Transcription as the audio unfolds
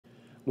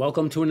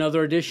Welcome to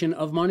another edition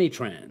of Money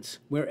Trends,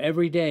 where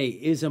every day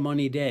is a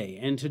money day.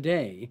 And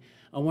today,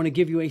 I want to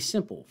give you a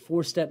simple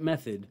four-step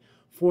method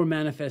for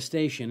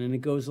manifestation, and it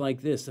goes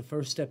like this. The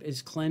first step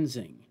is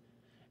cleansing.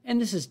 And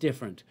this is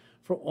different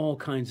for all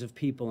kinds of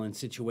people and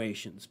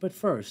situations. But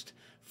first,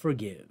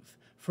 forgive.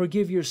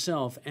 Forgive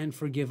yourself and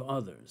forgive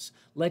others.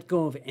 Let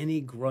go of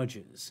any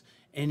grudges,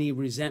 any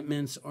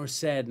resentments or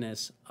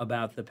sadness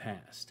about the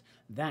past.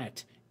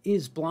 That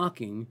is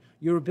blocking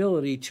your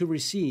ability to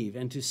receive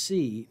and to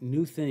see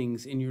new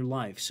things in your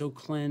life. So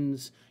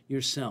cleanse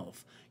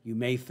yourself. You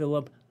may fill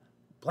up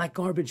black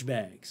garbage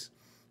bags,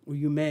 or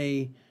you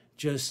may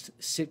just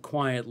sit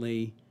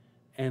quietly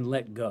and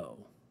let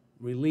go.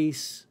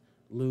 Release,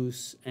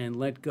 loose, and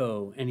let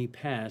go any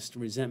past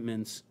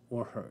resentments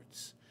or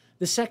hurts.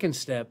 The second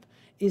step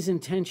is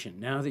intention.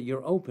 Now that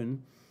you're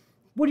open,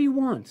 what do you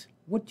want?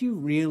 What do you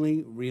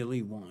really,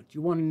 really want? Do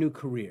you want a new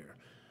career?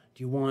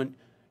 Do you want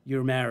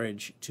your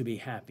marriage to be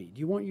happy? Do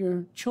you want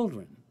your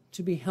children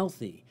to be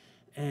healthy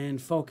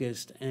and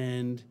focused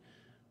and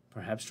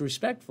perhaps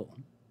respectful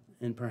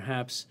and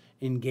perhaps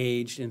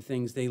engaged in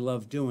things they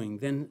love doing?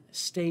 Then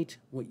state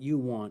what you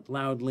want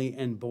loudly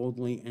and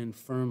boldly and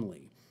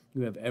firmly.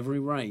 You have every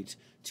right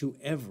to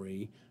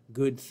every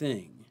good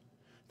thing.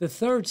 The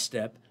third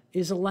step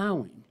is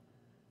allowing.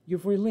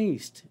 You've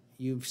released.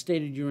 You've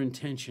stated your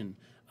intention.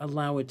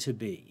 Allow it to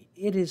be.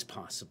 It is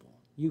possible.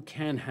 You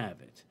can have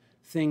it.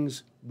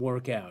 Things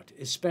work out,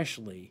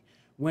 especially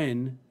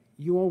when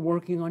you are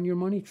working on your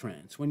money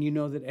trends, when you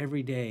know that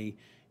every day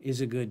is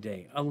a good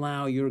day.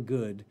 Allow your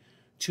good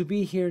to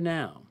be here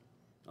now.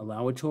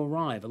 Allow it to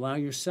arrive. Allow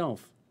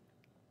yourself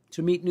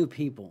to meet new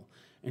people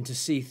and to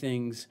see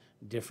things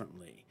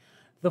differently.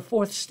 The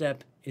fourth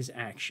step is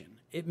action.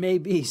 It may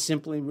be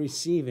simply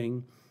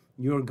receiving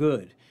your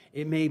good.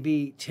 It may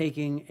be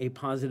taking a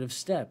positive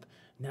step.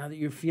 Now that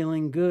you're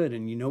feeling good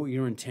and you know what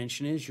your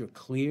intention is, you're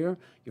clear,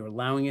 you're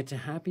allowing it to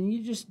happen,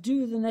 you just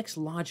do the next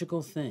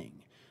logical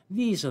thing.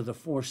 These are the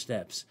four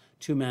steps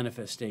to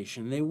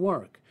manifestation. They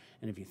work.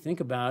 And if you think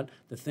about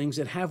the things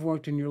that have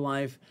worked in your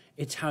life,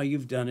 it's how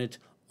you've done it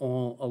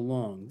all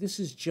along.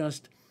 This is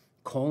just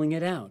calling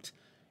it out,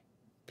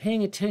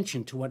 paying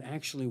attention to what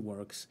actually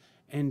works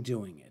and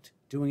doing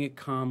it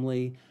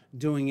calmly,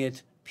 doing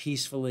it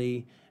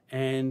peacefully,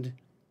 and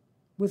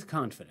with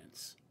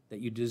confidence that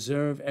you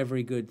deserve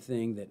every good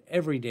thing, that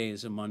every day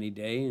is a money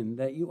day, and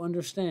that you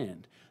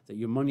understand that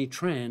your money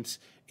trance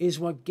is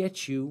what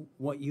gets you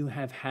what you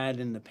have had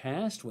in the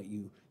past, what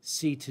you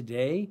see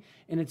today,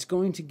 and it's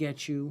going to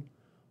get you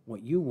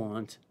what you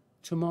want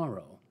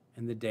tomorrow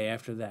and the day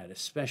after that,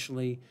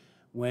 especially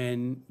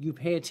when you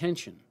pay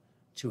attention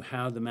to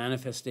how the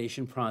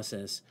manifestation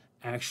process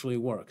actually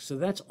works. So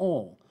that's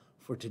all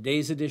for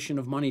today's edition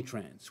of Money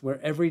Trends,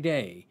 where every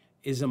day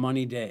is a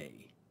money day.